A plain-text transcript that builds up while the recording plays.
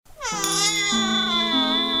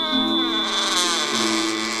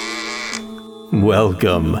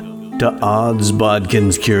Welcome to Odds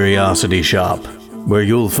Bodkin's Curiosity Shop, where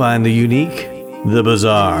you'll find the unique, the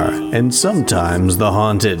bizarre, and sometimes the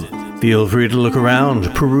haunted. Feel free to look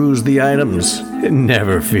around, peruse the items, and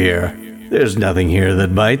never fear, there's nothing here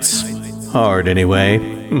that bites. Hard anyway.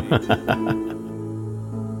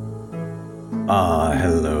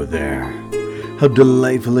 Hello there. How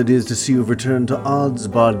delightful it is to see you return to Odds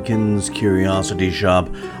Bodkin's Curiosity Shop.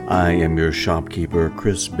 I am your shopkeeper,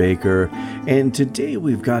 Chris Baker, and today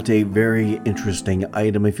we've got a very interesting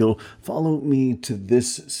item. If you'll follow me to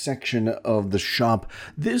this section of the shop,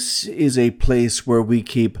 this is a place where we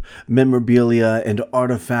keep memorabilia and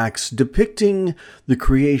artifacts depicting the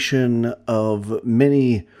creation of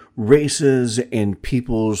many races and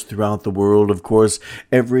peoples throughout the world. Of course,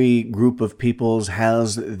 every group of peoples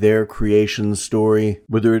has their creation story,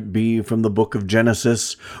 whether it be from the book of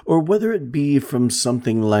Genesis or whether it be from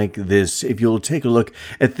something like this. If you'll take a look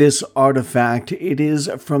at this artifact, it is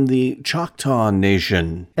from the Choctaw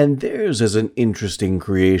Nation, and theirs is an interesting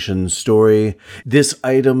creation story. This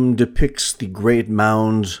item depicts the great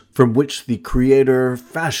mound from which the Creator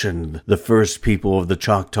fashioned the first people of the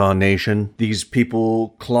Choctaw Nation. These people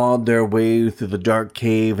clawed their way through the dark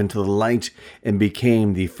cave into the light and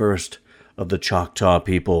became the first of the Choctaw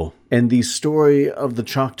people. And the story of the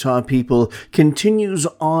Choctaw people continues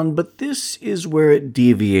on, but this is where it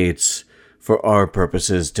deviates for our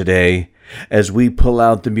purposes today, as we pull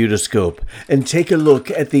out the mutoscope and take a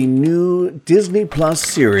look at the new Disney Plus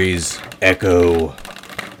series, Echo.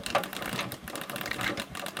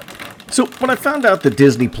 So when I found out that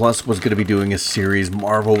Disney Plus was going to be doing a series,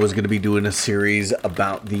 Marvel was going to be doing a series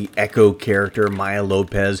about the Echo character, Maya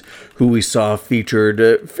Lopez, who we saw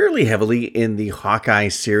featured fairly heavily in the Hawkeye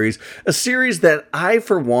series, a series that I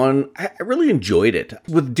really enjoyed it.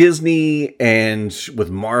 With Disney and with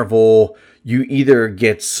Marvel, you either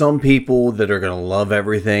get some people that are going to love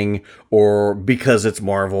everything, or because it's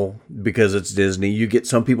Marvel, because it's Disney, you get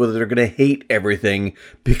some people that are going to hate everything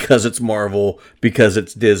because it's Marvel, because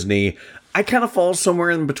it's Disney. I kind of fall somewhere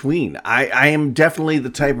in between. I am definitely the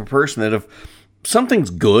type of person that if something's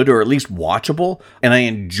good or at least watchable and I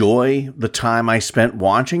enjoy the time I spent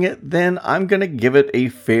watching it, then I'm going to give it a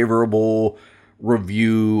favorable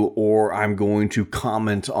review, or I'm going to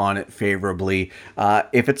comment on it favorably.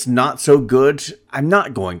 If it's not so good, I'm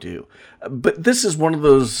not going to. But this is one of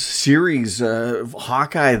those series of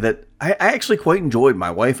Hawkeye that I actually quite enjoyed. My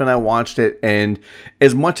wife and I watched it, and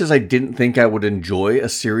as much as I didn't think I would enjoy a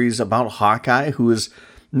series about Hawkeye, who is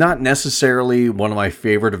not necessarily one of my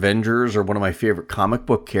favorite Avengers or one of my favorite comic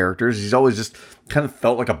book characters, he's always just kind of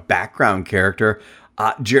felt like a background character.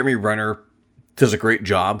 Jeremy Renner does a great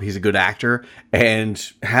job. He's a good actor, and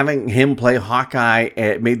having him play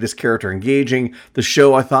Hawkeye made this character engaging. The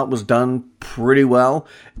show, I thought, was done pretty well,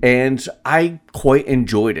 and I quite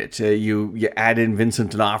enjoyed it. You add in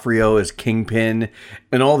Vincent D'Onofrio as Kingpin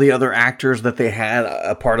and all the other actors that they had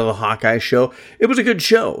a part of the Hawkeye show. It was a good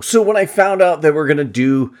show. So when I found out that we're going to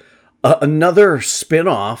do another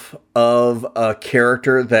spin-off of a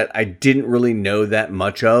character that I didn't really know that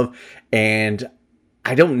much of, and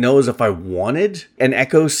I don't know as if I wanted an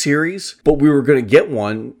Echo series, but we were going to get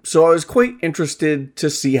one, so I was quite interested to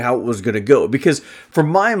see how it was going to go. Because for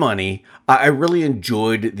my money, I really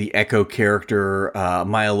enjoyed the Echo character,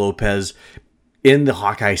 Maya Lopez, in the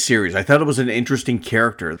Hawkeye series. I thought it was an interesting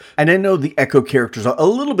character. And I know the Echo characters are a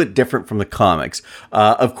little bit different from the comics.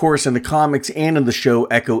 Of course, in the comics and in the show,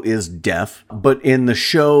 Echo is deaf. But in the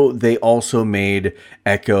show, they also made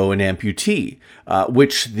Echo an amputee,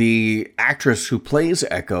 which the actress who plays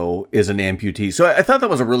Echo is an amputee. So I thought that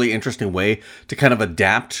was a really interesting way to kind of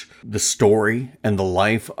adapt the story and the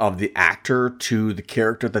life of the actor to the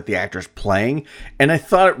character that the actor's playing. And I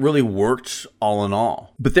thought it really worked all in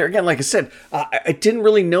all. But there again, like I said, I didn't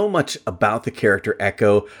really know much about the character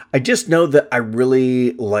Echo. I just know that I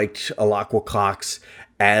really liked Alaqua Cox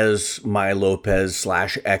as Maya Lopez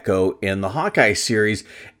 / Echo in the Hawkeye series,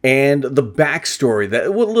 and the backstory,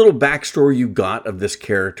 what little backstory you got of this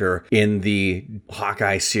character in the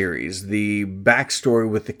Hawkeye series, the backstory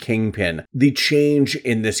with the Kingpin, the change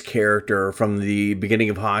in this character from the beginning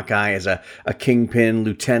of Hawkeye as a Kingpin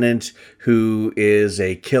lieutenant who is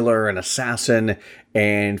a killer, an assassin,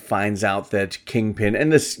 and finds out that Kingpin,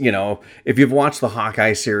 and this, if you've watched the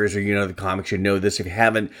Hawkeye series or the comics, you know this. If you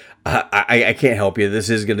haven't, I can't help you. This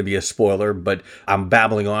is going to be a spoiler, but I'm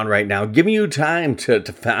babbling on right now, giving you time to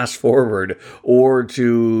fast forward or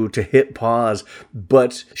to hit pause.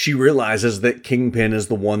 But she realizes that Kingpin is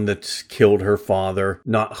the one that killed her father,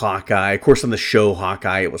 not Hawkeye. Of course, on the show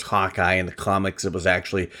Hawkeye, it was Hawkeye. In the comics, it was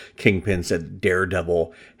actually Kingpin said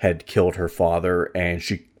Daredevil had killed her father, and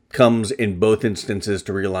she comes in both instances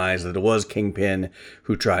to realize that it was Kingpin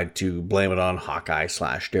who tried to blame it on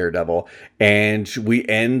Hawkeye/Daredevil. And we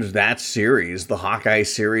end that series, the Hawkeye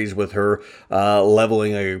series, with her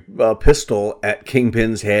leveling a pistol at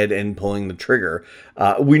Kingpin's head and pulling the trigger.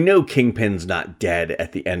 We know Kingpin's not dead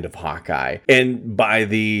at the end of Hawkeye. And by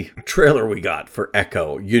the trailer we got for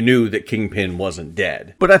Echo, you knew that Kingpin wasn't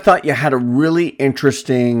dead. But I thought you had a really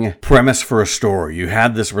interesting premise for a story. You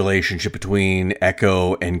had this relationship between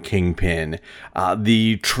Echo and Kingpin.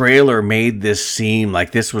 The trailer made this seem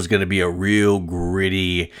like this was going to be a real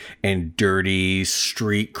gritty and dirty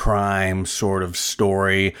street crime sort of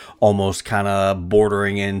story, almost kind of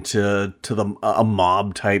bordering into a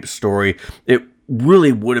mob type story. It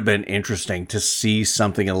really would have been interesting to see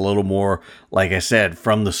something a little more, like I said,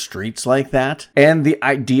 from the streets like that. And the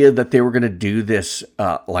idea that they were going to do this,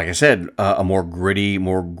 like I said, a more gritty,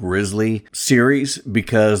 more grisly series,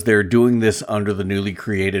 because they're doing this under the newly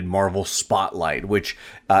created Marvel Spotlight, which,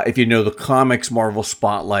 if you know the comics, Marvel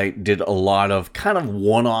Spotlight did a lot of kind of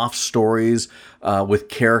one-off stories with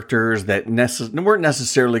characters that weren't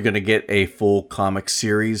necessarily going to get a full comic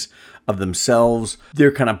series of themselves.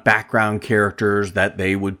 They're kind of background characters that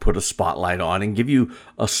they would put a spotlight on and give you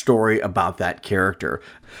a story about that character.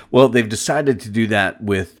 Well, they've decided to do that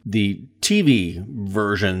with the TV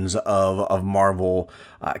versions of Marvel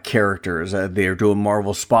characters. They're doing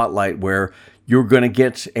Marvel Spotlight, where you're going to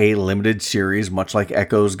get a limited series, much like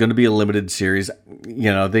Echo's going to be a limited series.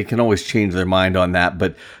 You know, they can always change their mind on that,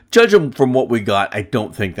 but judging from what we got, I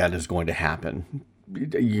don't think that is going to happen.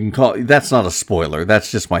 You can call it, that's not a spoiler.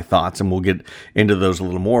 That's just my thoughts, and we'll get into those a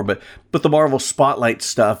little more. But the Marvel Spotlight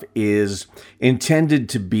stuff is intended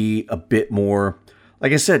to be a bit more,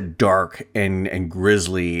 like I said, dark and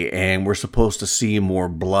grisly, and we're supposed to see more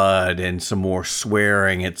blood and some more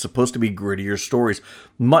swearing. It's supposed to be grittier stories,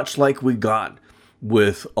 much like we got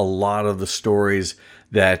with a lot of the stories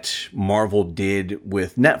that Marvel did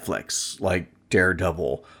with Netflix, like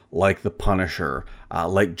Daredevil, like The Punisher,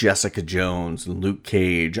 like Jessica Jones and Luke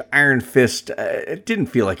Cage. Iron Fist, it didn't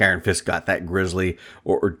feel like Iron Fist got that grisly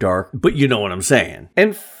or dark, but you know what I'm saying.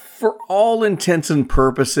 And for all intents and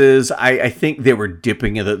purposes, I think they were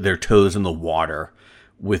dipping their toes in the water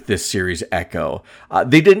with this series Echo.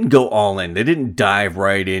 They didn't go all in. They didn't dive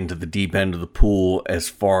right into the deep end of the pool as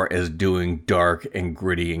far as doing dark and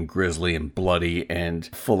gritty and grisly and bloody and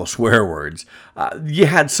full of swear words. You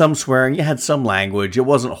had some swearing, you had some language. It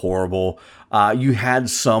wasn't horrible. You had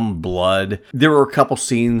some blood. There were a couple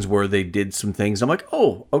scenes where they did some things. I'm like,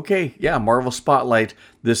 oh, okay, yeah, Marvel Spotlight.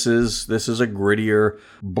 This is a grittier,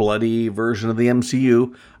 bloody version of the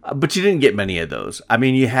MCU. But you didn't get many of those. I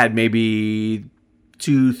mean, you had maybe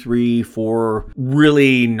 2, 3, 4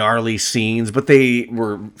 really gnarly scenes, but they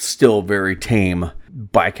were still very tame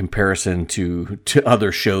by comparison to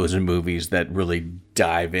other shows and movies that really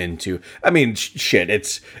dive into. I mean, shit,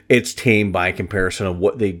 it's tame by comparison of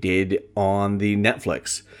what they did on the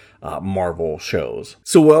Netflix Marvel shows.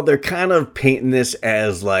 So while they're kind of painting this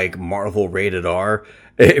as like Marvel rated R,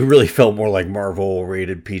 it really felt more like Marvel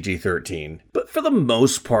rated PG-13. But for the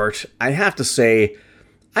most part, I have to say,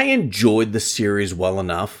 I enjoyed the series well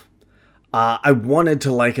enough. I wanted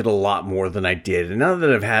to like it a lot more than I did. And now that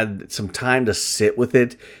I've had some time to sit with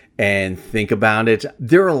it and think about it,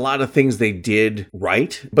 there are a lot of things they did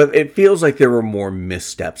right, but it feels like there were more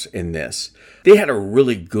missteps in this. They had a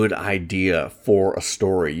really good idea for a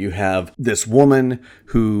story. You have this woman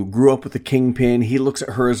who grew up with the Kingpin. He looks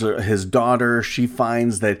at her as his daughter. She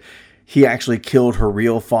finds that he actually killed her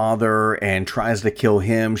real father and tries to kill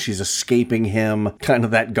him. She's escaping him. Kind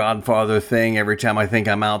of that Godfather thing. Every time I think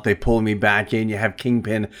I'm out, they pull me back in. You have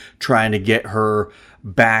Kingpin trying to get her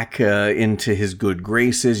back into his good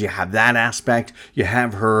graces. You have that aspect. You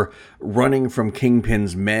have her running from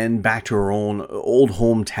Kingpin's men back to her own old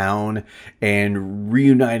hometown and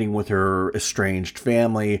reuniting with her estranged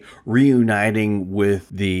family, reuniting with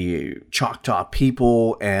the Choctaw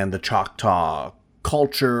people and the Choctaw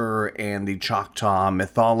culture and the Choctaw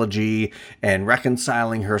mythology, and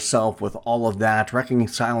reconciling herself with all of that,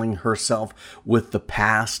 reconciling herself with the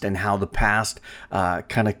past and how the past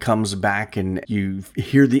kind of comes back and you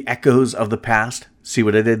hear the echoes of the past. See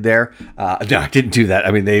what I did there? No, I didn't do that.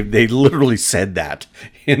 I mean, they literally said that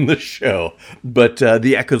in the show. But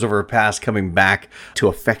the echoes of her past coming back to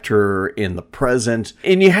affect her in the present.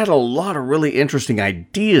 And you had a lot of really interesting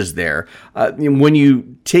ideas there. When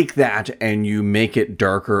you take that and you make it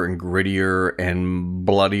darker and grittier and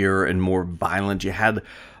bloodier and more violent, you had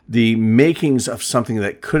the makings of something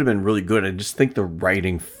that could have been really good. I just think the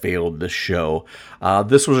writing failed this show.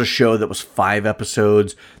 This was a show that was 5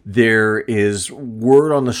 episodes. There is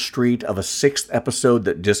word on the street of a 6th episode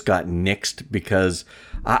that just got nixed because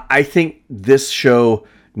I think this show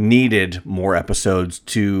needed more episodes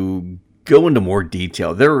to go into more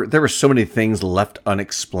detail. There were so many things left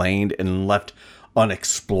unexplained and left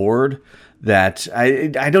unexplored that I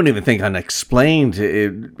don't even think unexplained.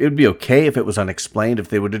 It would be okay if it was unexplained, if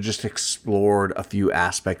they would have just explored a few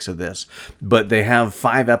aspects of this. But they have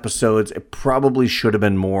 5 episodes. It probably should have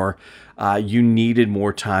been more. You needed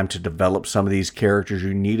more time to develop some of these characters.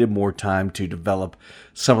 You needed more time to develop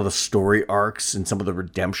some of the story arcs and some of the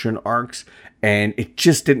redemption arcs. And it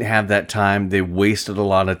just didn't have that time. They wasted a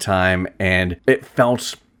lot of time. And it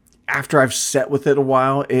felt, after I've sat with it a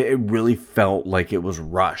while, it really felt like it was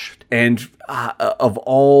rushed. And of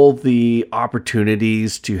all the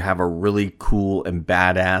opportunities to have a really cool and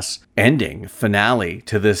badass ending, finale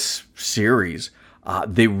to this series,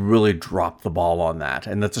 they really dropped the ball on that.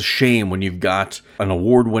 And that's a shame when you've got an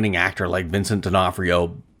award-winning actor like Vincent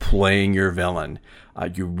D'Onofrio playing your villain.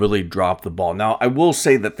 You really dropped the ball. Now, I will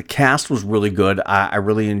say that the cast was really good. I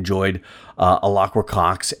really enjoyed Alaqua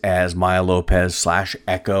Cox as Maya Lopez /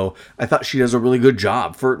 Echo. I thought she does a really good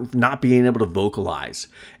job for not being able to vocalize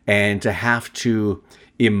and to have to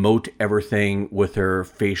emote everything with her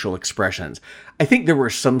facial expressions. I think there were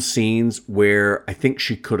some scenes where I think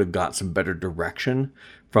she could have got some better direction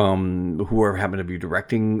from whoever happened to be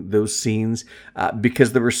directing those scenes,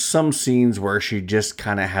 because there were some scenes where she just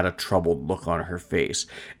kind of had a troubled look on her face.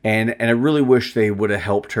 And I really wish they would have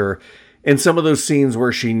helped her in some of those scenes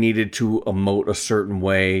where she needed to emote a certain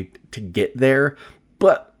way to get there.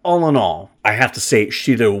 But all in all, I have to say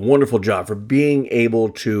she did a wonderful job for being able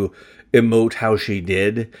to emote how she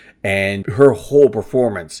did. And her whole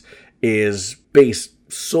performance is based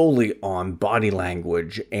solely on body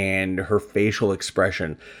language and her facial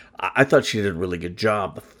expression. I thought she did a really good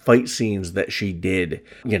job. The fight scenes that she did,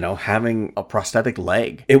 having a prosthetic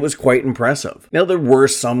leg, it was quite impressive. Now, there were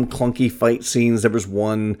some clunky fight scenes. There was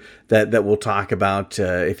one that we'll talk about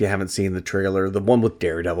if you haven't seen the trailer. The one with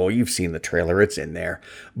Daredevil, you've seen the trailer, it's in there.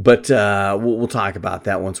 But we'll talk about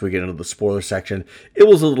that once we get into the spoiler section. It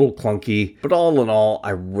was a little clunky, but all in all,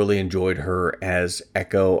 I really enjoyed her as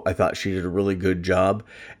Echo. I thought she did a really good job.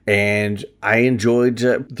 And I enjoyed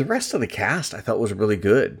the rest of the cast. I thought was really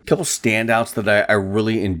good. A couple standouts that I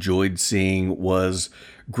really enjoyed seeing was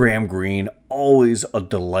Graham Greene. Always a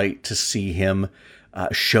delight to see him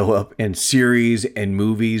show up in series and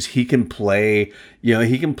movies. He can play,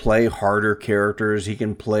 harder characters. He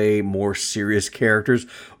can play more serious characters.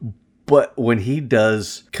 But when he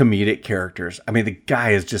does comedic characters, I mean, the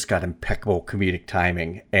guy has just got impeccable comedic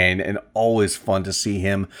timing and always fun to see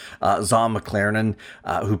him. Zahn McClarnon,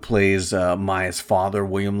 who plays Maya's father,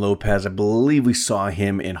 William Lopez, I believe we saw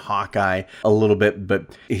him in Hawkeye a little bit, but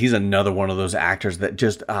he's another one of those actors that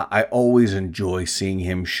just, I always enjoy seeing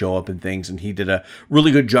him show up in things, and he did a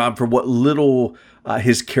really good job for what little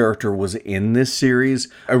his character was in this series.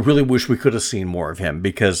 I really wish we could have seen more of him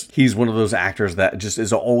because he's one of those actors that just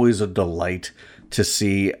is always a delight to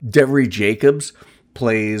see. Devery Jacobs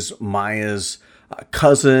plays Maya's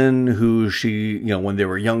cousin, who she, when they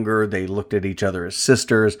were younger, they looked at each other as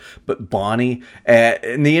sisters, but Bonnie.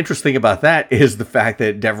 And the interesting thing about that is the fact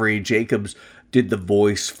that Devery Jacobs did the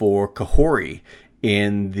voice for Kahori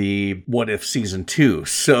in the What If Season 2.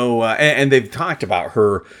 So, and they've talked about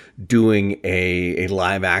her doing a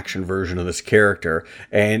live action version of this character.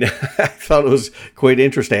 And I thought it was quite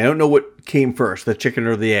interesting. I don't know what came first, the chicken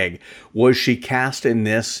or the egg. Was she cast in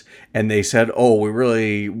this and they said, oh,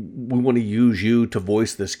 we want to use you to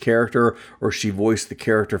voice this character, or she voiced the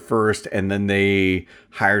character first and then they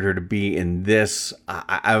hired her to be in this?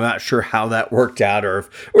 I'm not sure how that worked out, or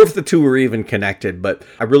if the two were even connected, but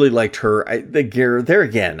I really liked her. There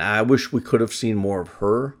again, I wish we could have seen more of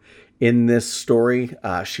her in this story.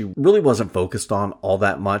 She really wasn't focused on all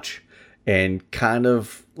that much, and kind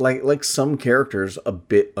of like some characters a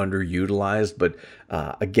bit underutilized. But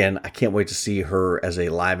again, I can't wait to see her as a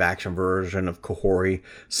live action version of Kahori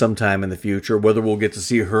sometime in the future. Whether we'll get to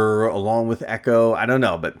see her along with Echo, I don't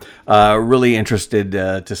know, but really interested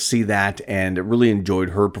to see that, and really enjoyed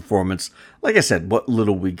her performance. Like I said, what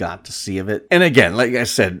little we got to see of it. And again, like I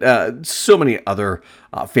said, so many other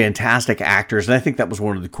fantastic actors. And I think that was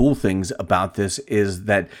one of the cool things about this, is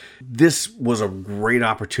that this was a great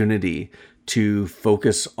opportunity to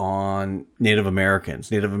focus on Native Americans,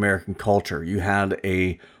 Native American culture. You had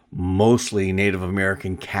a mostly Native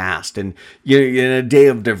American cast, and in a day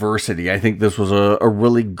of diversity, I think this was a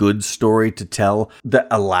really good story to tell that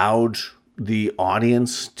allowed the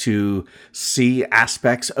audience to see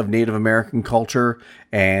aspects of Native American culture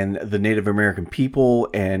and the Native American people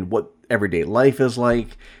and what everyday life is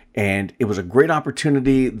like. And it was a great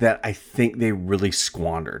opportunity that I think they really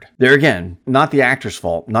squandered. There again, not the actor's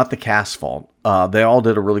fault, not the cast's fault. They all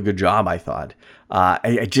did a really good job, I thought.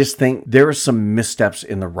 I just think there were some missteps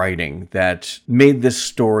in the writing that made this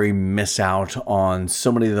story miss out on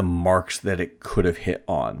so many of the marks that it could have hit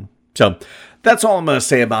on. So that's all I'm going to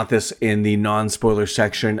say about this in the non-spoiler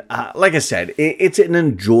section. Like I said, it's an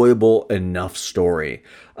enjoyable enough story.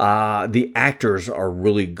 The actors are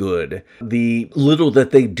really good. The little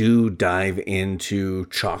that they do dive into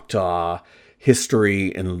Choctaw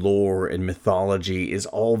history and lore and mythology is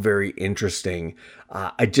all very interesting.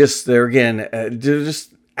 There again, there's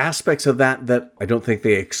just aspects of that I don't think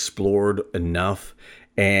they explored enough,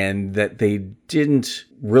 and that they didn't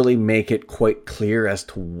really make it quite clear as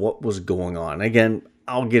to what was going on. Again,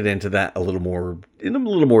 I'll get into that in a little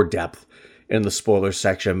more depth in the spoiler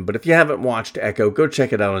section. But if you haven't watched Echo, go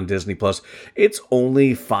check it out on Disney+. It's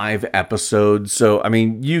only 5 episodes, so I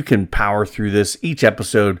mean, you can power through this. Each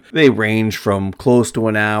episode, they range from close to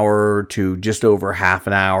an hour to just over half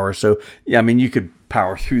an hour. So yeah, I mean, you could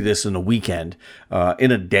power through this in a weekend,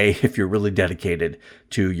 in a day, if you're really dedicated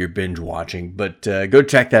to your binge watching. But go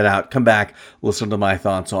check that out. Come back, listen to my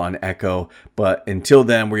thoughts on Echo. But until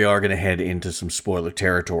then, we are going to head into some spoiler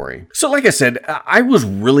territory. So like I said, I was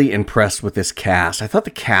really impressed with this cast. I thought the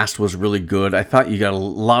cast was really good. I thought you got a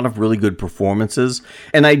lot of really good performances.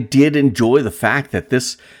 And I did enjoy the fact that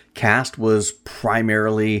this cast was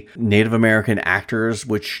primarily Native American actors,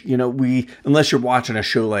 which, unless you're watching a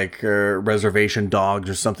show like Reservation Dogs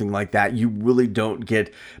or something like that, you really don't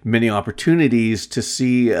get many opportunities to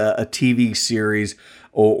see a TV series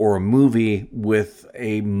or a movie with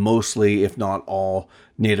a mostly, if not all,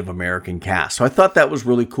 Native American cast. So I thought that was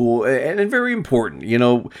really cool and very important.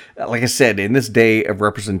 Like I said, in this day of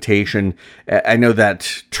representation, I know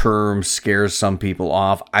that term scares some people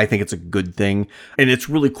off. I think it's a good thing. And it's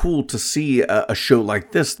really cool to see a show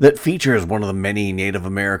like this that features one of the many Native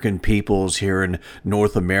American peoples here in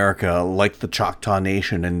North America, like the Choctaw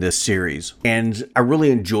Nation in this series. And I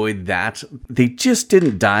really enjoyed that. They just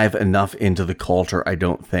didn't dive enough into the culture, I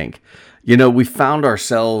don't think. We found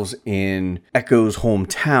ourselves in Echo's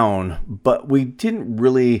hometown, but we didn't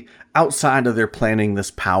really, outside of their planning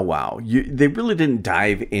this powwow, they really didn't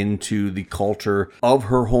dive into the culture of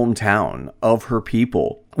her hometown, of her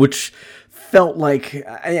people, which felt like,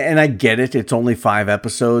 and I get it, it's only 5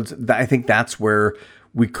 episodes. I think that's where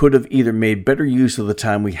we could have either made better use of the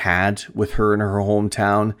time we had with her in her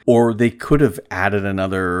hometown, or they could have added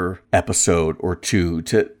another episode or two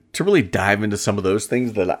to really dive into some of those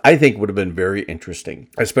things that I think would have been very interesting,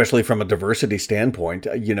 especially from a diversity standpoint.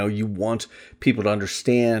 You want people to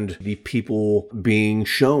understand the people being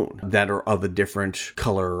shown that are of a different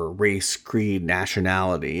color, race, creed,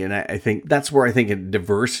 nationality. And I think that's where I think in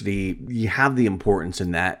diversity, you have the importance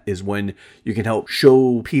in that is when you can help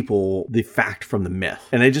show people the fact from the myth.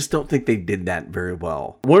 And I just don't think they did that very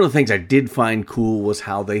well. One of the things I did find cool was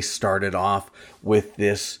how they started off with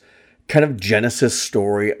this kind of genesis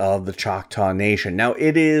story of the Choctaw Nation. Now,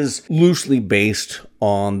 it is loosely based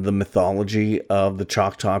on the mythology of the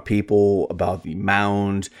Choctaw people about the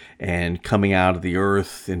mound and coming out of the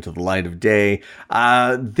earth into the light of day.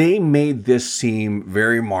 They made this seem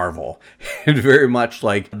very Marvel and very much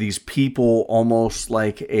like these people, almost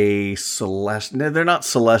like a celestial. They're not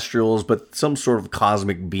celestials, but some sort of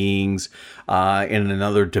cosmic beings in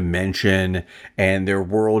another dimension, and their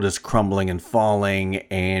world is crumbling and falling,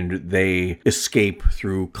 and they escape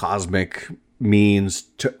through cosmic means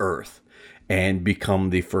to Earth and become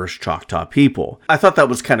the first Choctaw people. I thought that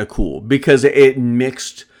was kind of cool because it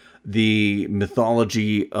mixed the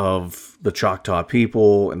mythology of the Choctaw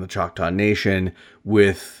people and the Choctaw Nation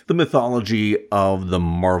with the mythology of the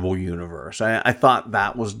Marvel Universe. I thought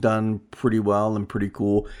that was done pretty well and pretty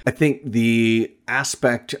cool. I think the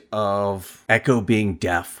aspect of Echo being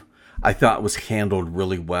deaf, I thought was handled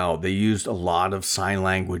really well. They used a lot of sign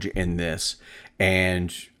language in this,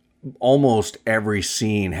 and almost every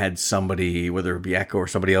scene had somebody, whether it be Echo or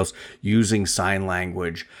somebody else, using sign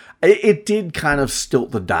language. It did kind of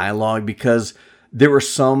stilt the dialogue because there were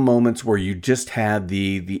some moments where you just had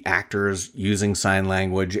the actors using sign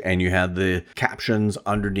language and you had the captions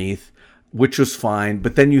underneath, which was fine.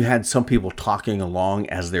 But then you had some people talking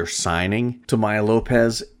along as they're signing to Maya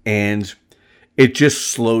Lopez, and it just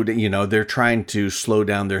slowed, they're trying to slow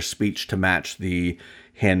down their speech to match the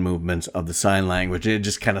hand movements of the sign language. It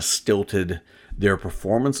just kind of stilted their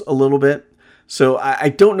performance a little bit. So I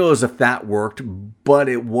don't know as if that worked, but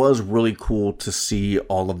it was really cool to see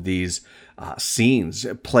all of these scenes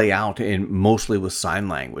play out in mostly with sign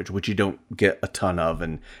language, which you don't get a ton of,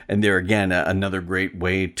 and there again another great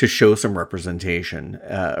way to show some representation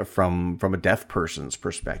from a deaf person's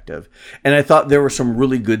perspective. And I thought there were some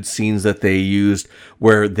really good scenes that they used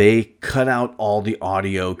where they cut out all the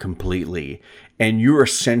audio completely, and you're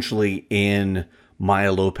essentially in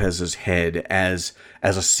Maya Lopez's head as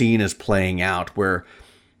a scene is playing out where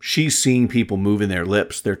she's seeing people moving their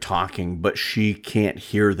lips, they're talking, but she can't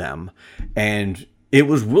hear them. And it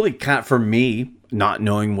was really for me, not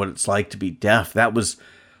knowing what it's like to be deaf, that was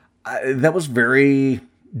very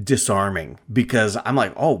disarming, because I'm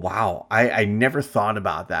like, oh wow, I never thought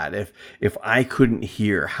about that. If I couldn't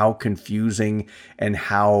hear, how confusing, and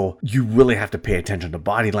how you really have to pay attention to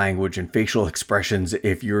body language and facial expressions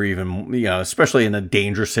if you're even, especially in a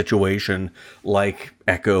dangerous situation like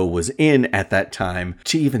Echo was in at that time,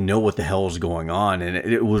 to even know what the hell is going on. And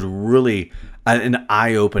it was really an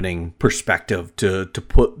eye-opening perspective to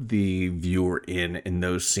put the viewer in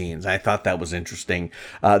those scenes. I thought that was interesting.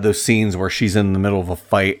 Those scenes where she's in the middle of a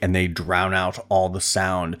fight and they drown out all the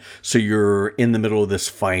sound. So you're in the middle of this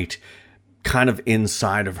fight, kind of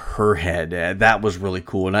inside of her head. That was really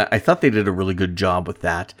cool. And I thought they did a really good job with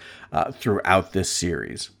that throughout this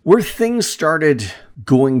series. Where things started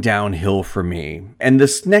going downhill for me, and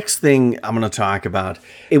this next thing I'm going to talk about,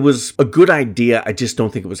 it was a good idea. I just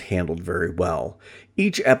don't think it was handled very well.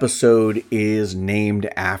 Each episode is named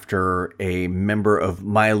after a member of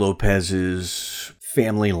Maya Lopez's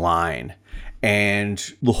family line.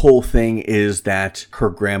 And the whole thing is that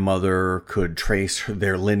her grandmother could trace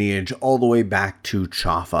their lineage all the way back to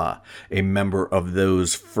Chafa, a member of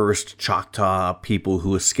those first Choctaw people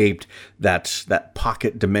who escaped that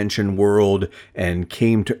pocket dimension world and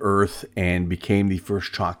came to Earth and became the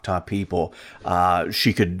first Choctaw people.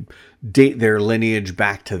 She could date their lineage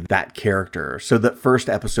back to that character. So the first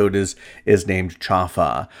episode is named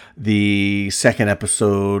Chafa. The second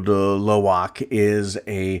episode, Lowak, is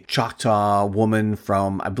a Choctaw woman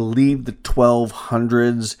from, I believe, the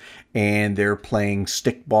 1200s, and they're playing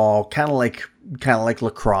stickball, kind of like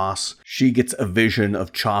lacrosse. She gets a vision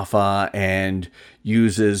of Chafa and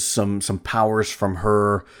uses some powers from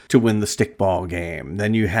her to win the stickball game.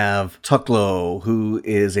 Then you have Tuklo, who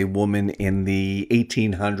is a woman in the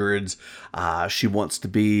 1800s. She wants to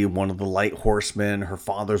be one of the light horsemen. Her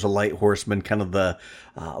father's a light horseman, kind of the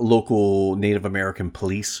local Native American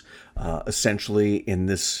police, essentially, in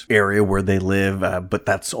this area where they live, but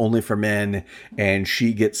that's only for men. And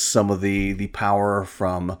she gets some of the power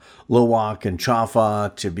from Lowak and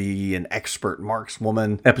Chafa to be an expert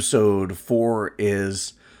markswoman. Episode 4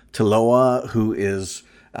 is Taloa, who is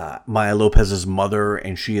Maya Lopez's mother,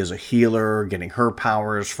 and she is a healer, getting her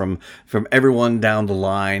powers from everyone down the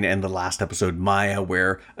line. And the last episode, Maya,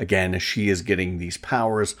 where again she is getting these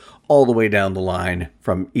powers all the way down the line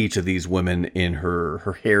from each of these women in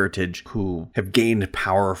her heritage, who have gained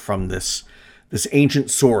power from this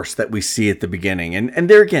ancient source that we see at the beginning. And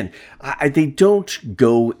there again, they don't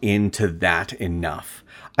go into that enough.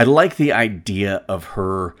 I like the idea of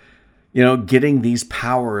her, getting these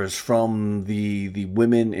powers from the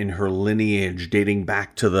women in her lineage dating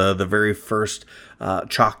back to the very first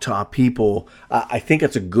Choctaw people. I think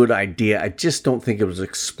it's a good idea. I just don't think it was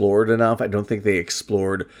explored enough. I don't think they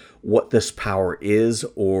explored what this power is,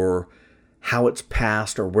 or how it's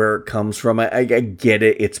passed, or where it comes from. I get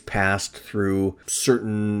it. It's passed through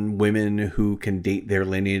certain women who can date their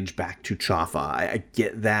lineage back to Chafa. I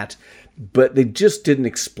get that. But they just didn't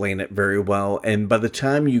explain it very well. And by the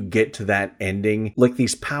time you get to that ending, like,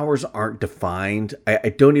 these powers aren't defined. I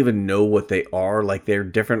don't even know what they are. Like, they're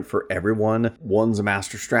different for everyone. One's a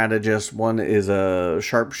master strategist. One is a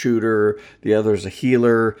sharpshooter. The other is a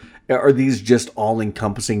healer. Are these just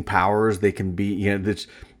all-encompassing powers? They can be,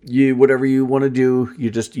 whatever you want to do, you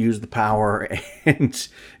just use the power, and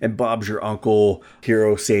Bob's your uncle,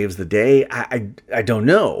 hero saves the day. I don't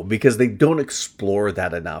know, because they don't explore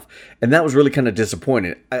that enough. And that was really kind of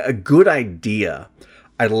disappointing. A good idea.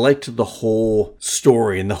 I liked the whole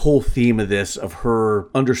story and the whole theme of this, of her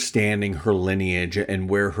understanding her lineage and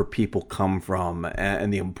where her people come from,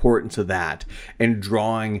 and the importance of that, and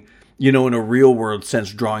drawing, in a real world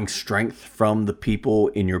sense, drawing strength from the people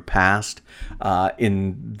in your past.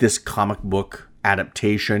 In this comic book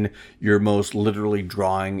adaptation, you're most literally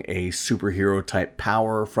drawing a superhero type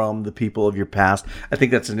power from the people of your past. I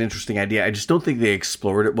think that's an interesting idea. I just don't think they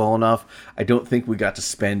explored it well enough. I don't think we got to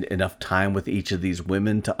spend enough time with each of these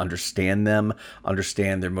women to understand them,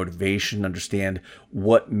 understand their motivation, understand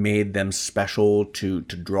what made them special to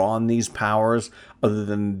draw on these powers, other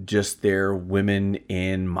than just they're women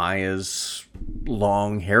in Maya's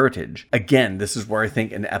long heritage. Again, this is where I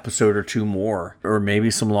think an episode or two more, or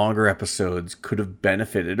maybe some longer episodes, could have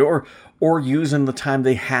benefited, or using the time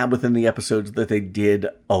they had within the episodes that they did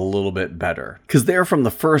a little bit better. Because they're from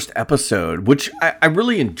the first episode, which I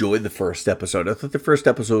really enjoyed the first episode. I thought the first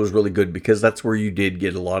episode was really good because that's where you did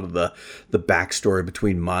get a lot of the backstory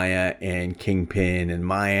between Maya and Kingpin, and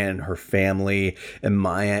Maya and her family, and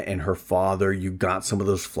Maya and her father. You got some of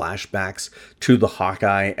those flashbacks to the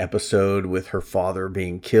Hawkeye episode with her father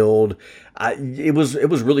being killed. It was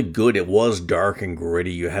really good. It was dark and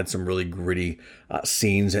gritty. You had some really gritty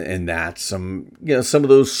scenes in that. Some of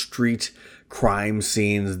those street crime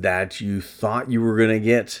scenes that you thought you were gonna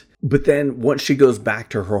get. But then once she goes back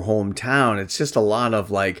to her hometown, it's just a lot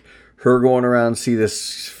of like her going around to see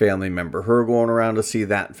this family member, her going around to see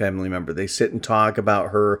that family member. They sit and talk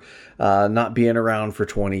about her not being around for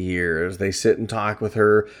 20 years. They sit and talk with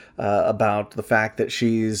her about the fact that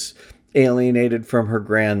she's alienated from her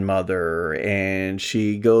grandmother, and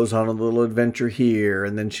she goes on a little adventure here,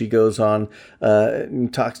 and then she goes on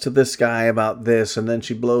and talks to this guy about this, and then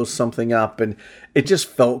she blows something up, and it just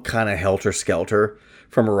felt kind of helter-skelter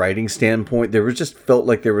from a writing standpoint. There was just felt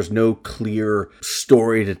like there was no clear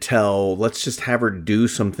story to tell. Let's just have her do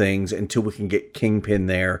some things until we can get Kingpin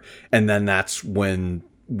there, and then that's when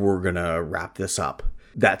we're gonna wrap this up.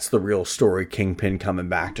 That's the real story, Kingpin coming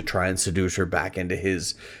back to try and seduce her back into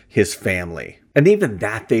his family. And even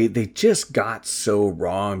that, they just got so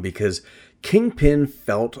wrong, because Kingpin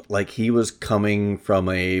felt like he was coming from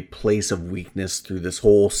a place of weakness through this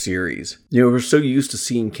whole series. We're so used to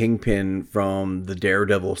seeing Kingpin from the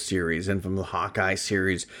Daredevil series and from the Hawkeye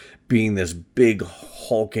series being this big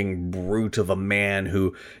hulking brute of a man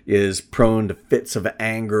who is prone to fits of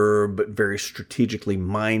anger but very strategically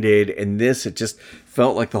minded. And this, it just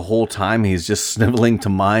felt like the whole time he's just sniveling to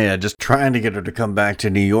Maya, just trying to get her to come back to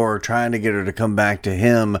New York, trying to get her to come back to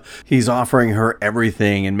him. He's offering her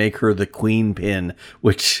everything and make her the queen pin,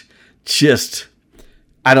 which just,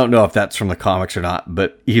 I don't know if that's from the comics or not,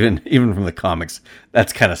 but even from the comics,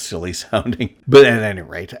 that's kind of silly sounding. But at any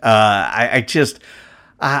rate,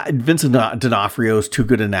 Vincent D'Onofrio is too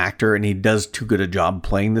good an actor, and he does too good a job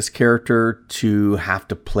playing this character to have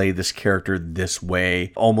to play this character this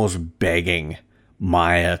way, almost begging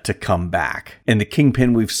Maya to come back. And the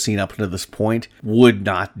Kingpin we've seen up to this point would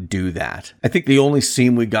not do that. I think the only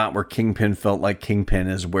scene we got where Kingpin felt like Kingpin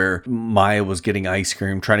is where Maya was getting ice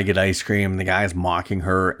cream, trying to get ice cream, and the guy's mocking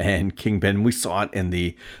her, and Kingpin, we saw it in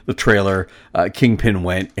the trailer, Kingpin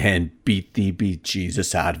went and beat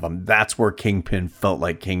Jesus out of him. That's where Kingpin felt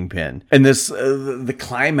like Kingpin. And this, the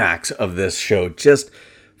climax of this show just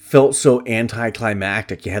felt so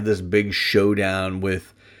anticlimactic. You had this big showdown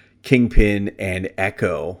with Kingpin and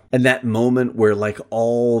Echo, and that moment where like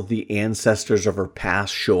all the ancestors of her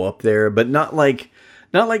past show up there, but not like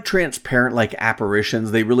transparent like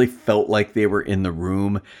apparitions. They really felt like they were in the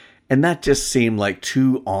room, and that just seemed like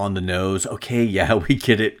too on the nose. Okay, yeah, we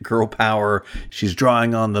get it, girl power. She's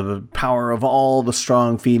drawing on the power of all the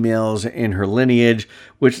strong females in her lineage,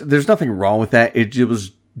 which there's nothing wrong with that. It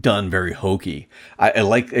was done very hokey. I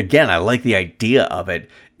like the idea of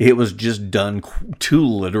it. It was just done too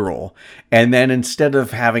literal. And then instead of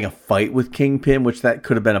having a fight with Kingpin, which that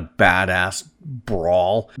could have been a badass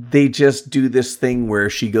brawl, they just do this thing where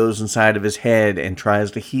she goes inside of his head and tries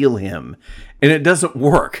to heal him. And it doesn't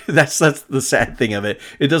work. That's the sad thing of it.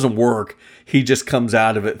 It doesn't work. He just comes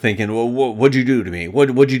out of it thinking, well, what'd you do to me?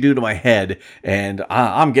 What'd you do to my head? And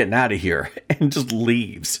I'm getting out of here. And just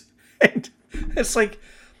leaves. And it's like,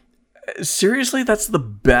 seriously, that's the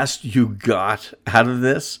best you got out of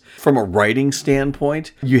this? From a writing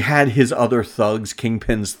standpoint, you had his other thugs,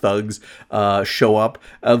 Kingpin's thugs, show up.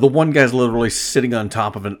 The one guy's literally sitting on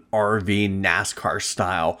top of an RV, NASCAR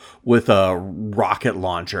style, with a rocket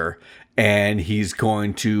launcher, and he's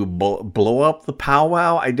going to blow up the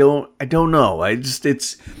powwow. I don't know.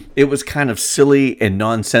 It was kind of silly and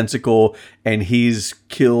nonsensical, and he's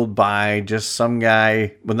killed by just some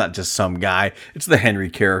guy. Well, not just some guy. It's the Henry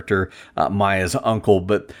character, Maya's uncle,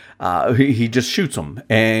 but he just shoots him,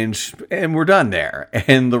 and we're done there.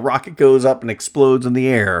 And the rocket goes up and explodes in the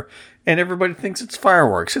air, and everybody thinks it's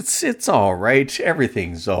fireworks. It's all right.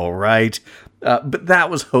 Everything's all right. But that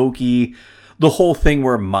was hokey. The whole thing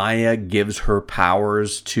where Maya gives her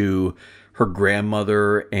powers to her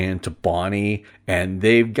grandmother and to Bonnie, and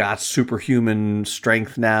they've got superhuman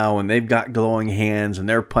strength now, and they've got glowing hands, and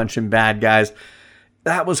they're punching bad guys.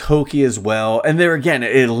 That was hokey as well. And there again,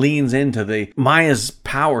 it leans into Maya's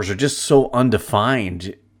powers are just so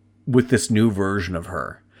undefined with this new version of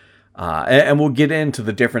her. And we'll get into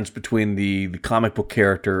the difference between the comic book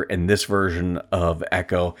character and this version of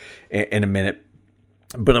Echo in a minute.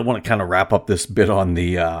 But I want to kind of wrap up this bit on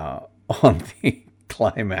the on the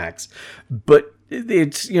climax. But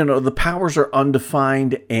it's, the powers are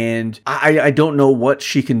undefined, and I don't know what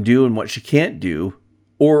she can do and what she can't do.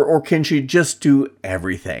 Or can she just do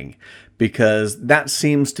everything? Because that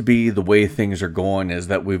seems to be the way things are going, is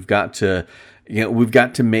that we've got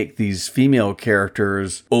to make these female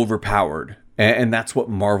characters overpowered. And that's what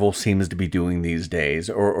Marvel seems to be doing these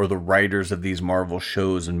days, or the writers of these Marvel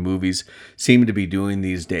shows and movies seem to be doing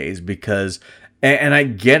these days, because, and I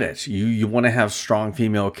get it, you want to have strong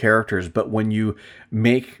female characters, but when you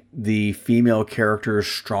make the female characters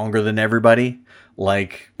stronger than everybody,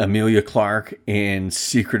 like Emilia Clarke in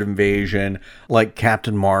Secret Invasion, like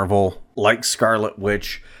Captain Marvel, like Scarlet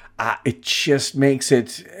Witch, it just makes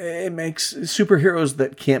superheroes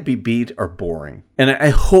that can't be beat are boring. And I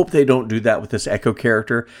hope they don't do that with this Echo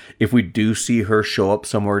character if we do see her show up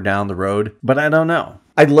somewhere down the road. But I don't know.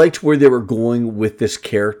 I liked where they were going with this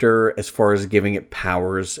character as far as giving it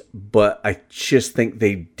powers, but I just think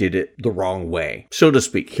they did it the wrong way, so to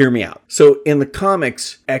speak. Hear me out. So in the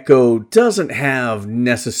comics, Echo doesn't have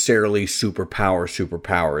necessarily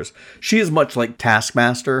superpowers. She is much like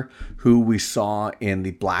Taskmaster, who we saw in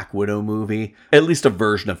the Black Widow movie, at least a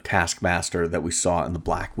version of Taskmaster that we saw in the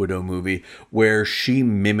Black Widow movie, where she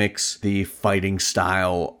mimics the fighting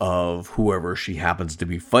style of whoever she happens to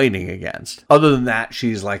be fighting against. Other than that,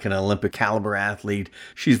 she's like an Olympic caliber athlete.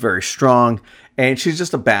 She's very strong, and she's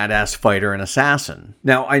just a badass fighter and assassin.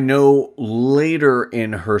 Now, I know later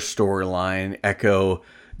in her storyline, Echo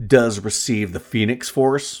does receive the Phoenix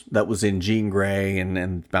Force that was in Jean Grey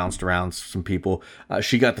and bounced around some people.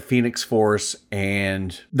 She got the Phoenix Force,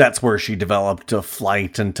 and that's where she developed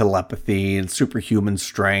flight and telepathy and superhuman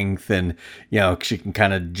strength, and she can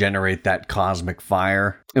kind of generate that cosmic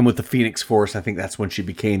fire. And with the Phoenix Force, I think that's when she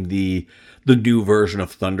became the new version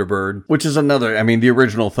of Thunderbird, which is the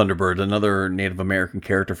original Thunderbird, another Native American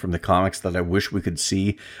character from the comics that I wish we could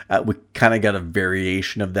see. We kind of got a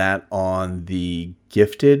variation of that on the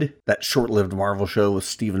Gifted, that short-lived Marvel show with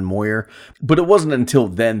Stephen Moyer. But it wasn't until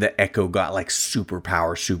then that Echo got like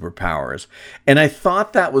superpowers. And I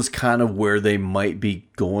thought that was kind of where they might be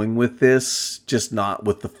going with this, just not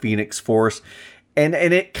with the Phoenix Force. And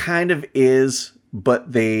it kind of is,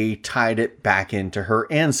 but they tied it back into her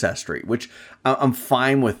ancestry, which I'm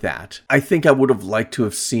fine with that. I think I would have liked to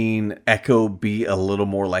have seen Echo be a little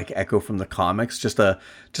more like Echo from the comics, just a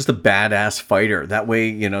badass fighter. That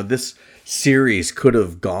way, this series could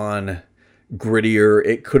have gone grittier.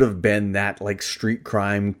 It could have been that like street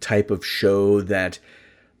crime type of show that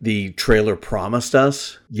the trailer promised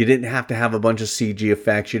us. You didn't have to have a bunch of CG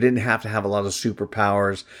effects. You didn't have to have a lot of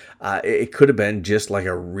superpowers. It could have been just like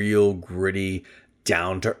a real gritty,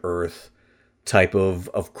 down-to-earth type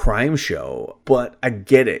of crime show. But I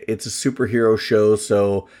get it. It's a superhero show,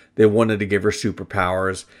 so they wanted to give her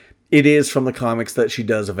superpowers. It is from the comics that she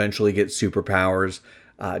does eventually get superpowers,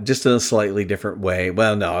 just in a slightly different way.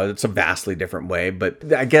 Well, no, it's a vastly different way,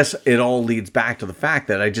 but I guess it all leads back to the fact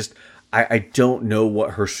that I don't know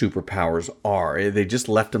what her superpowers are. They just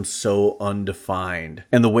left them so undefined.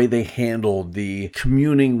 And the way they handled the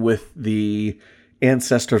communing with the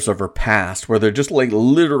ancestors of her past, where they're just like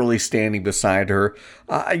literally standing beside her.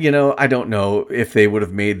 I don't know if they would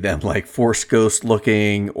have made them like Force Ghost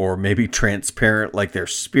looking or maybe transparent like their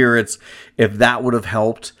spirits, if that would have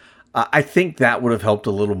helped. I think that would have helped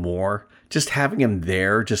a little more. Just having him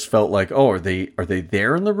there just felt like, oh, are they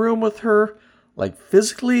there in the room with her? Like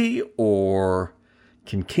physically, or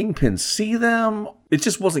can Kingpin see them? It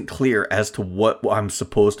just wasn't clear as to what I'm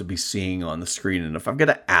supposed to be seeing on the screen. And if I'm going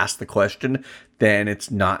to ask the question, then it's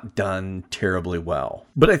not done terribly well.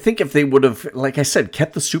 But I think if they would have, like I said,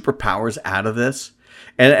 kept the superpowers out of this,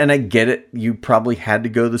 and I get it, you probably had to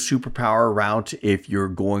go the superpower route if you're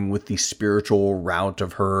going with the spiritual route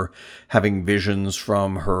of her having visions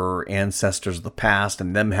from her ancestors of the past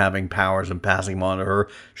and them having powers and passing them on to her.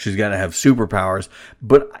 She's got to have superpowers.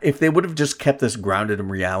 But if they would have just kept this grounded in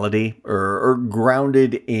reality, or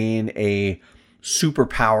grounded in a super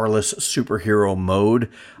powerless superhero mode,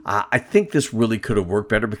 I think this really could have worked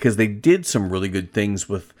better, because they did some really good things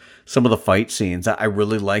with some of the fight scenes. I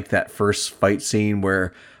really like that first fight scene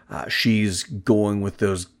where she's going with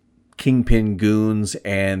those Kingpin goons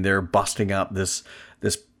and they're busting up this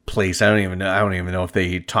place. I don't even know if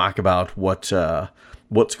they talk about what's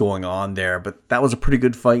going on there, but that was a pretty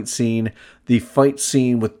good fight scene. The fight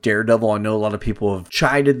scene with Daredevil, I know a lot of people have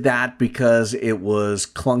chided that because it was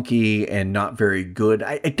clunky and not very good.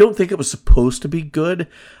 I don't think it was supposed to be good.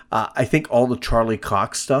 I think all the Charlie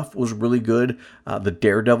Cox stuff was really good, the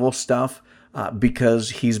Daredevil stuff, because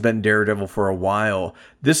he's been Daredevil for a while.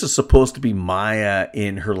 This is supposed to be Maya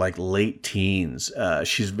in her like late teens.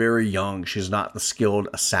 She's very young. She's not the skilled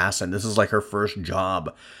assassin. This is like her first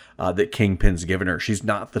job that Kingpin's given her. She's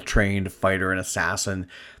not the trained fighter and assassin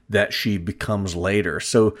that she becomes later.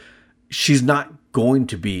 So she's not going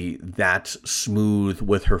to be that smooth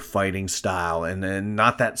with her fighting style and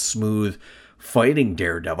not that smooth fighting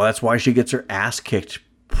Daredevil. That's why she gets her ass kicked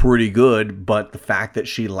pretty good. But the fact that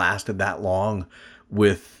she lasted that long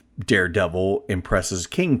with Daredevil impresses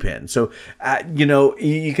Kingpin. So,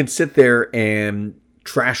 you can sit there and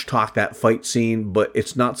trash talk that fight scene, but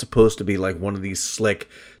it's not supposed to be like one of these slick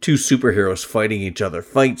two superheroes fighting each other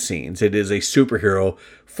fight scenes. It is a superhero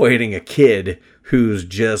fighting a kid who's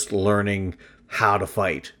just learning how to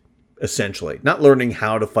fight, essentially. Not learning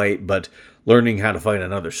how to fight, but learning how to fight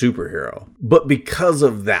another superhero. But because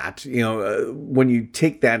of that, when you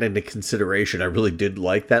take that into consideration, I really did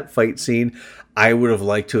like that fight scene. I would have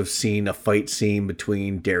liked to have seen a fight scene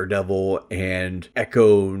between Daredevil and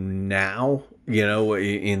Echo now,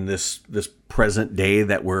 in this present day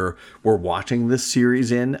that we're watching this series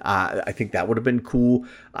in. I think that would have been cool.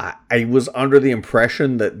 I was under the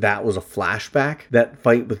impression that was a flashback, that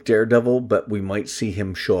fight with Daredevil, but we might see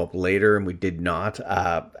him show up later, and we did not.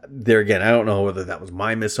 There again, I don't know whether that was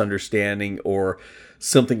my misunderstanding or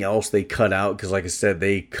something else they cut out, because like I said,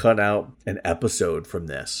 they cut out an episode from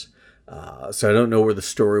this. So I don't know where the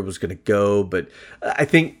story was going to go, but I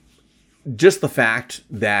think just the fact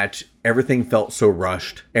that everything felt so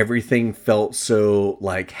rushed, everything felt so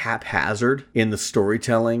like haphazard in the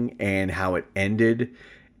storytelling and how it ended,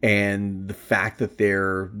 and the fact that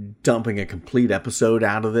they're dumping a complete episode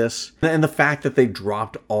out of this, and the fact that they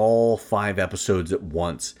dropped all 5 episodes at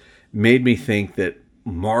once, made me think that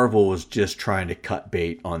Marvel was just trying to cut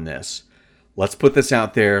bait on this. Let's put this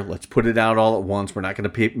out there. Let's put it out all at once. We're not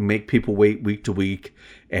going to make people wait week to week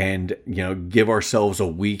and, give ourselves a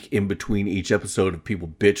week in between each episode of people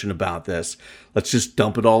bitching about this. Let's just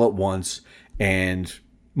dump it all at once. And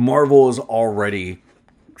Marvel is already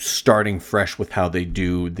starting fresh with how they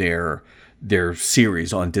do their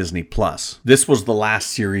series on Disney Plus. This was the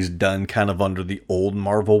last series done kind of under the old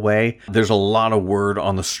Marvel way. There's a lot of word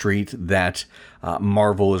on the street that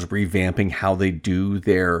Marvel is revamping how they do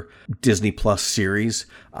their Disney Plus series.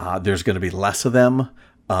 There's going to be less of them.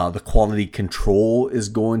 The quality control is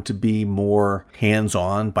going to be more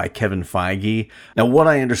hands-on by Kevin Feige. Now, what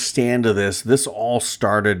I understand of this all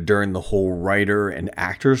started during the whole writer and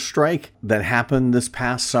actors strike that happened this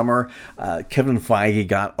past summer. Kevin Feige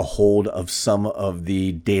got a hold of some of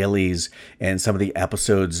the dailies and some of the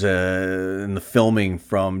episodes in the filming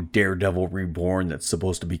from Daredevil Reborn that's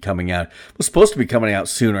supposed to be coming out. It was supposed to be coming out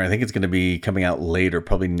sooner. I think it's going to be coming out later,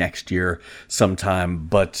 probably next year sometime,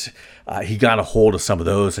 but he got a hold of some of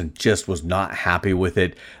those and just was not happy with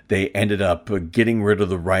it. They ended up getting rid of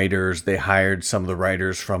the writers. They hired some of the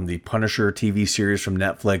writers from the Punisher TV series from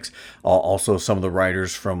Netflix, also some of the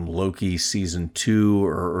writers from Loki season 2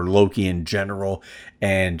 or Loki in general,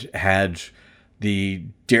 and had the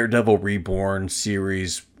Daredevil Reborn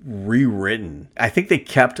series rewritten. I think they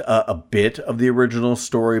kept a bit of the original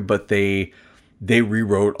story, but they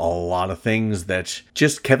rewrote a lot of things that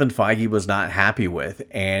just Kevin Feige was not happy with.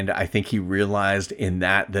 And I think he realized in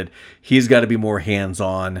that he's got to be more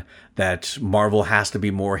hands-on, that Marvel has to be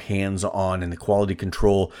more hands-on in the quality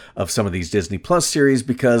control of some of these Disney Plus series,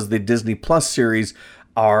 because the Disney Plus series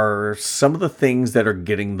are some of the things that are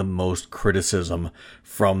getting the most criticism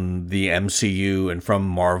from the MCU and from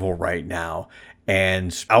Marvel right now.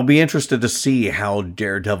 And I'll be interested to see how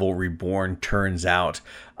Daredevil Reborn turns out.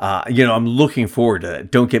 I'm looking forward to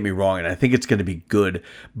it. Don't get me wrong, and I think it's going to be good.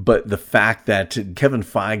 But the fact that Kevin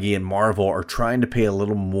Feige and Marvel are trying to pay a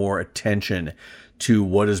little more attention to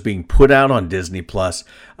what is being put out on Disney Plus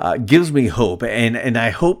gives me hope. And I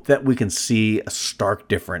hope that we can see a stark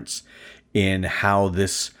difference in how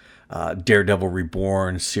this Daredevil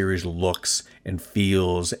Reborn series looks and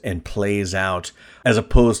feels and plays out, as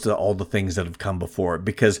opposed to all the things that have come before it.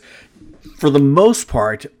 Because for the most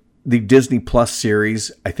part, the Disney Plus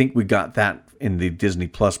series, I think we got that in the Disney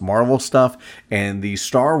Plus Marvel stuff, and the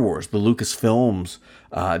Star Wars, the Lucasfilms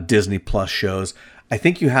Disney Plus shows. I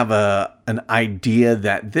think you have an idea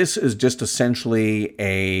that this is just essentially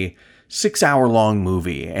a 6-hour-long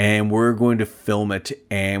movie, and we're going to film it,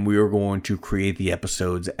 and we are going to create the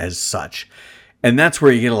episodes as such. And that's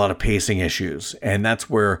where you get a lot of pacing issues. And that's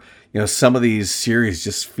where, some of these series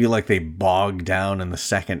just feel like they bog down in the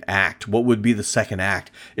second act. What would be the second act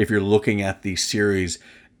if you're looking at the series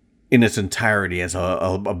in its entirety as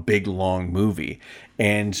a big, long movie?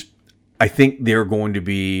 And I think they're going to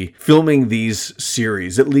be filming these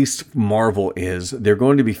series, at least Marvel is, they're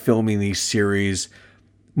going to be filming these series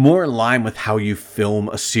more in line with how you film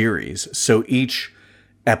a series. So each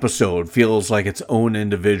episode feels like its own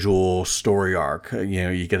individual story arc.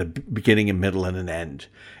 You get a beginning, a middle, and an end.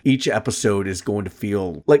 Each episode is going to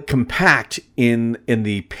feel like compact in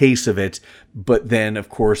the pace of it, but then, of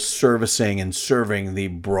course, servicing and serving the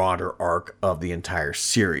broader arc of the entire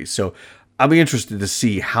series. So I'll be interested to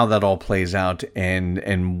see how that all plays out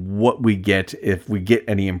and what we get, if we get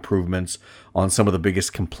any improvements on some of the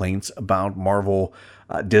biggest complaints about Marvel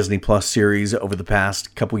Disney Plus series over the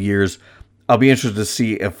past couple years. I'll be interested to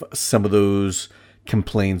see if some of those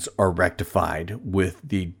complaints are rectified with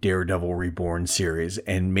the Daredevil Reborn series.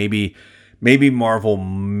 And maybe Marvel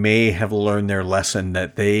may have learned their lesson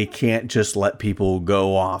that they can't just let people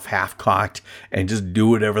go off half-cocked and just do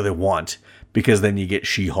whatever they want, because then you get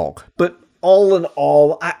She-Hulk. But all in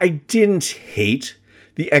all, I didn't hate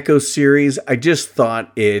the Echo series. I just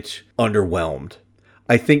thought it underwhelmed.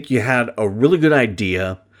 I think you had a really good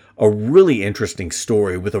idea, a really interesting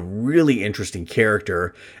story with a really interesting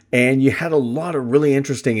character, and you had a lot of really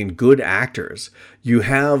interesting and good actors. You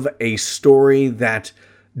have a story that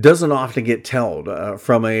doesn't often get told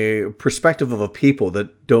from a perspective of a people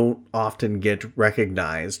that don't often get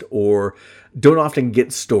recognized or don't often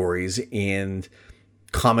get stories in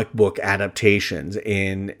comic book adaptations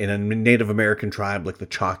in a Native American tribe like the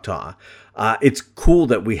Choctaw. It's cool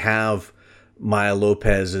that we have Maya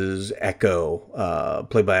Lopez's Echo,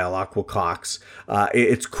 played by Alaqua Cox.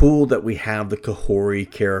 It's cool that we have the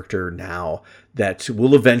Kahori character now that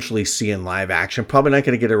we'll eventually see in live action. Probably not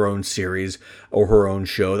going to get her own series or her own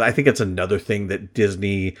show. I think that's another thing that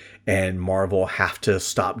Disney and Marvel have to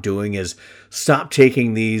stop doing, is stop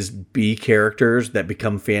taking these B characters that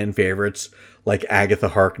become fan favorites, like Agatha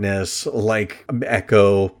Harkness, like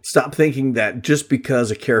Echo. Stop thinking that just because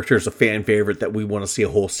a character is a fan favorite that we want to see a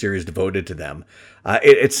whole series devoted to them.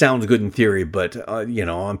 It sounds good in theory, but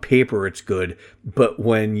on paper it's good. But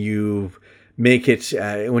when you make it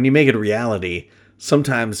a reality,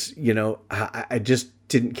 sometimes I just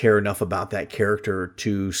didn't care enough about that character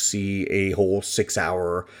to see a whole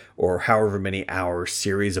 6-hour or however many hour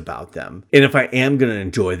series about them. And if I am going to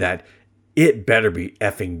enjoy that, it better be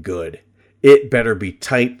effing good. It better be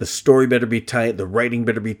tight. The story better be tight. The writing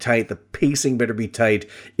better be tight. The pacing better be tight.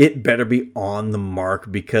 It better be on the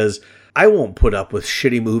mark, because I won't put up with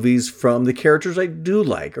shitty movies from the characters I do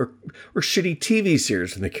like, or shitty TV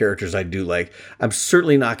series from the characters I do like. I'm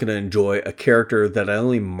certainly not going to enjoy a character that I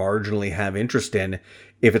only marginally have interest in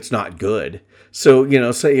if it's not good.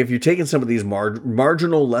 So, say if you're taking some of these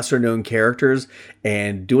marginal, lesser known characters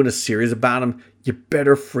and doing a series about them, you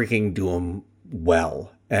better freaking do them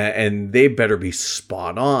well. And they better be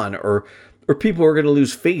spot on, or people are going to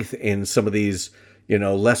lose faith in some of these,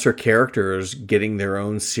 lesser characters getting their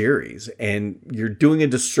own series. And you're doing a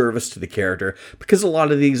disservice to the character, because a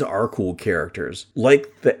lot of these are cool characters,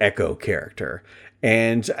 like the Echo character.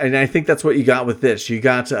 And I think that's what you got with this. You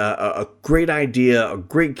got a great idea, a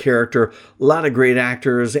great character, a lot of great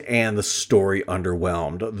actors, and the story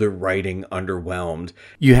underwhelmed, the writing underwhelmed.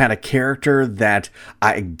 You had a character that,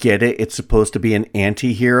 I get it, it's supposed to be an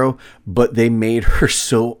anti-hero, but they made her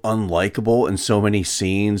so unlikable in so many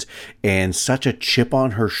scenes and such a chip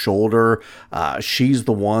on her shoulder. She's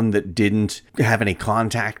the one that didn't have any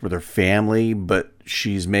contact with her family, but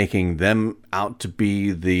she's making them out to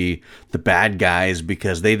be the bad guys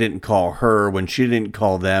because they didn't call her when she didn't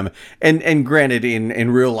call them. And granted,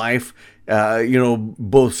 in real life,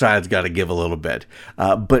 both sides got to give a little bit.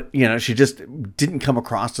 But she just didn't come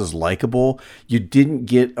across as likable. You didn't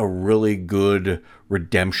get a really good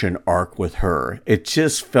redemption arc with her. It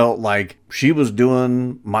just felt like she was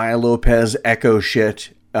doing Maya Lopez Echo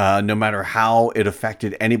shit, no matter how it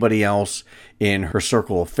affected anybody else in her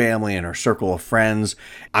circle of family and her circle of friends.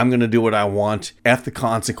 I'm going to do what I want. F the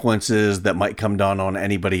consequences that might come down on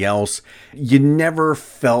anybody else. You never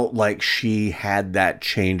felt like she had that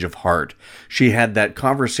change of heart. She had that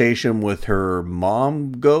conversation with her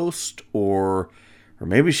mom ghost, or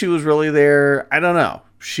maybe she was really there. I don't know.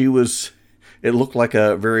 It looked like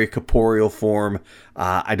a very corporeal form.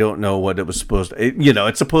 I don't know what it was supposed to...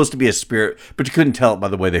 it's supposed to be a spirit, but you couldn't tell it by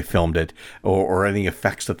the way they filmed it or any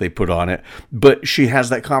effects that they put on it. But she has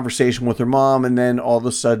that conversation with her mom, and then all of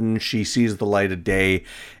a sudden she sees the light of day.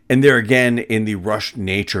 And there again, in the rushed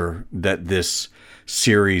nature that this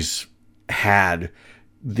series had,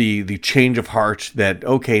 the change of heart that,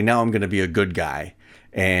 okay, now I'm going to be a good guy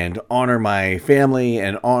and honor my family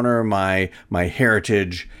and honor my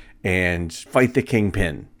heritage and fight the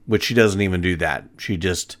kingpin, which she doesn't even do that. She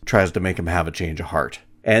just tries to make him have a change of heart.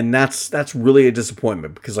 And that's really a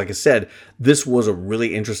disappointment because, like I said, this was a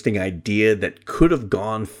really interesting idea that could have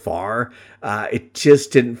gone far. It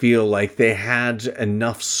just didn't feel like they had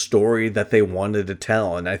enough story that they wanted to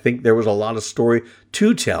tell. And I think there was a lot of story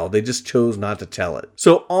to tell. They just chose not to tell it.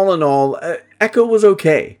 So all in all, Echo was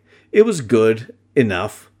okay. It was good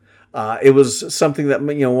enough. It was something that,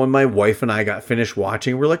 when my wife and I got finished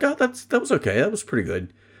watching, we're like, oh, that was okay. That was pretty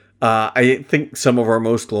good. I think some of our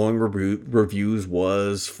most glowing reviews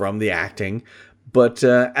was from the acting, but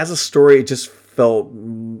as a story, it just felt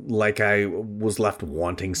like I was left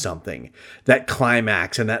wanting something. That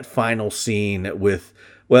climax and that final scene with,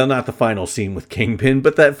 well, not the final scene with Kingpin,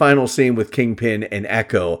 but that final scene with Kingpin and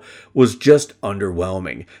Echo was just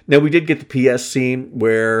underwhelming. Now, we did get the PS scene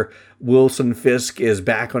where Wilson Fisk is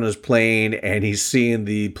back on his plane and he's seeing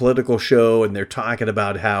the political show and they're talking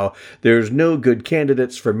about how there's no good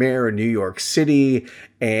candidates for mayor in New York City,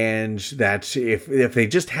 and that if they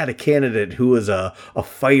just had a candidate who was a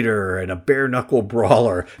fighter and a bare knuckle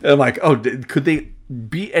brawler, and I'm like, oh, could they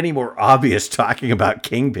be any more obvious talking about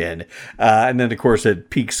Kingpin? And then, of course, it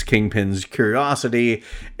piques Kingpin's curiosity,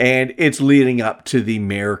 and it's leading up to the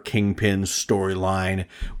Mayor Kingpin storyline,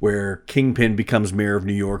 where Kingpin becomes mayor of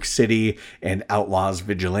New York City and outlaws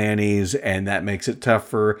vigilantes, and that makes it tough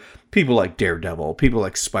for people like Daredevil, people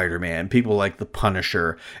like Spider-Man, people like the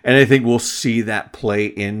Punisher, and I think we'll see that play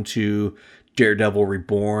into Daredevil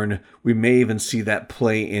Reborn. We may even see that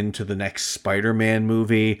play into the next Spider-Man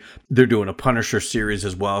movie. They're doing a Punisher series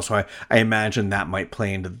as well, so I imagine that might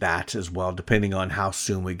play into that as well, depending on how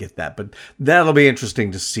soon we get that. But that'll be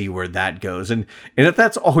interesting to see where that goes. And if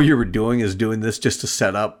that's all you were doing is doing this just to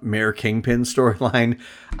set up Mayor Kingpin storyline,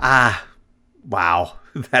 wow,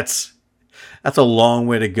 that's a long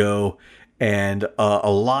way to go, and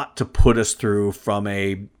a lot to put us through from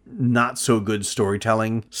a not so good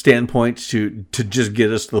storytelling standpoint to just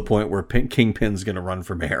get us to the point where Kingpin's going to run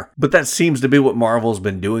for mayor. But that seems to be what Marvel's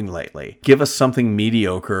been doing lately. Give us something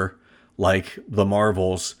mediocre like the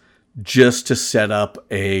Marvels just to set up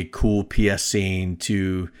a cool PS scene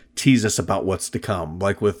to tease us about what's to come.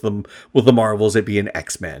 Like with the Marvels, it'd be an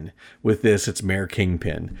X-Men. With this, it's Mayor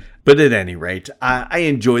Kingpin. But at any rate, I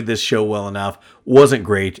enjoyed this show well enough. Wasn't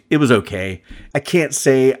great. It was okay. I can't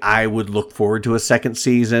say I would look forward to a second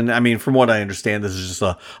season. I mean, from what I understand, this is just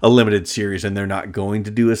a limited series and they're not going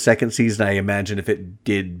to do a second season. I imagine if it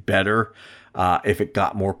did better, if it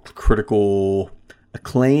got more critical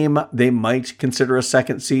acclaim, they might consider a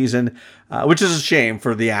second season, which is a shame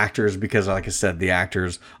for the actors because, like I said, the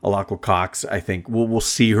actors, Alaqua Cox, I think we'll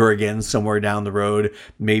see her again somewhere down the road,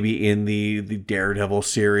 maybe in the Daredevil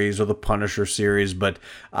series or the Punisher series, but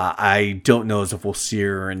I don't know as if we'll see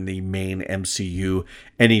her in the main MCU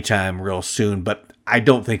anytime real soon. But I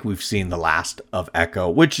don't think we've seen the last of Echo,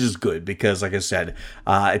 which is good because, like I said,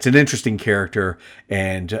 it's an interesting character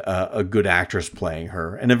and a good actress playing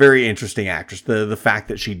her, and a very interesting actress. The fact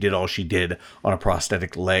that she did all she did on a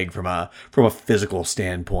prosthetic leg from a physical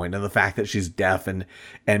standpoint, and the fact that she's deaf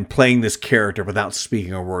and playing this character without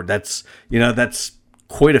speaking a word, that's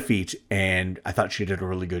quite a feat, and I thought she did a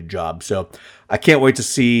really good job. So I can't wait to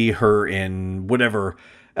see her in whatever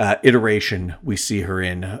iteration we see her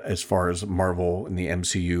in as far as Marvel in the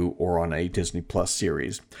MCU or on a Disney Plus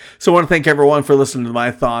series. So I want to thank everyone for listening to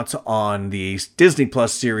my thoughts on the Disney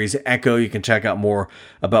Plus series Echo. You can check out more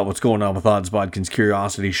about what's going on with Odds Bodkin's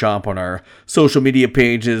Curiosity Shop on our social media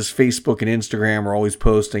pages, Facebook and Instagram. We're always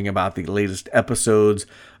posting about the latest episodes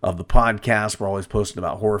of the podcast. We're always posting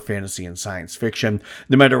about horror, fantasy, and science fiction.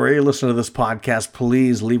 No matter where you listen to this podcast,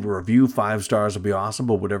 please leave a review. 5 stars would be awesome,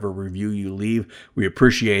 but whatever review you leave, we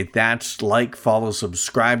appreciate that. Like, follow,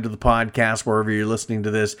 subscribe to the podcast wherever you're listening to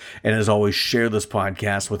this, and as always, share this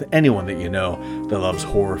podcast with anyone that you know that loves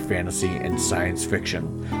horror, fantasy, and science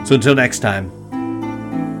fiction. So until next time,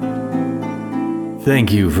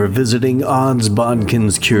 thank you for visiting Odds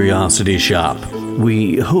Bodkin's Curiosity Shop.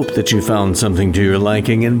 We hope that you found something to your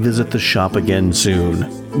liking and visit the shop again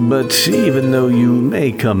soon. But even though you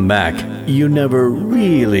may come back, you never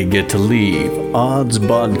really get to leave Odds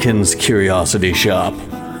Bodkin's Curiosity Shop.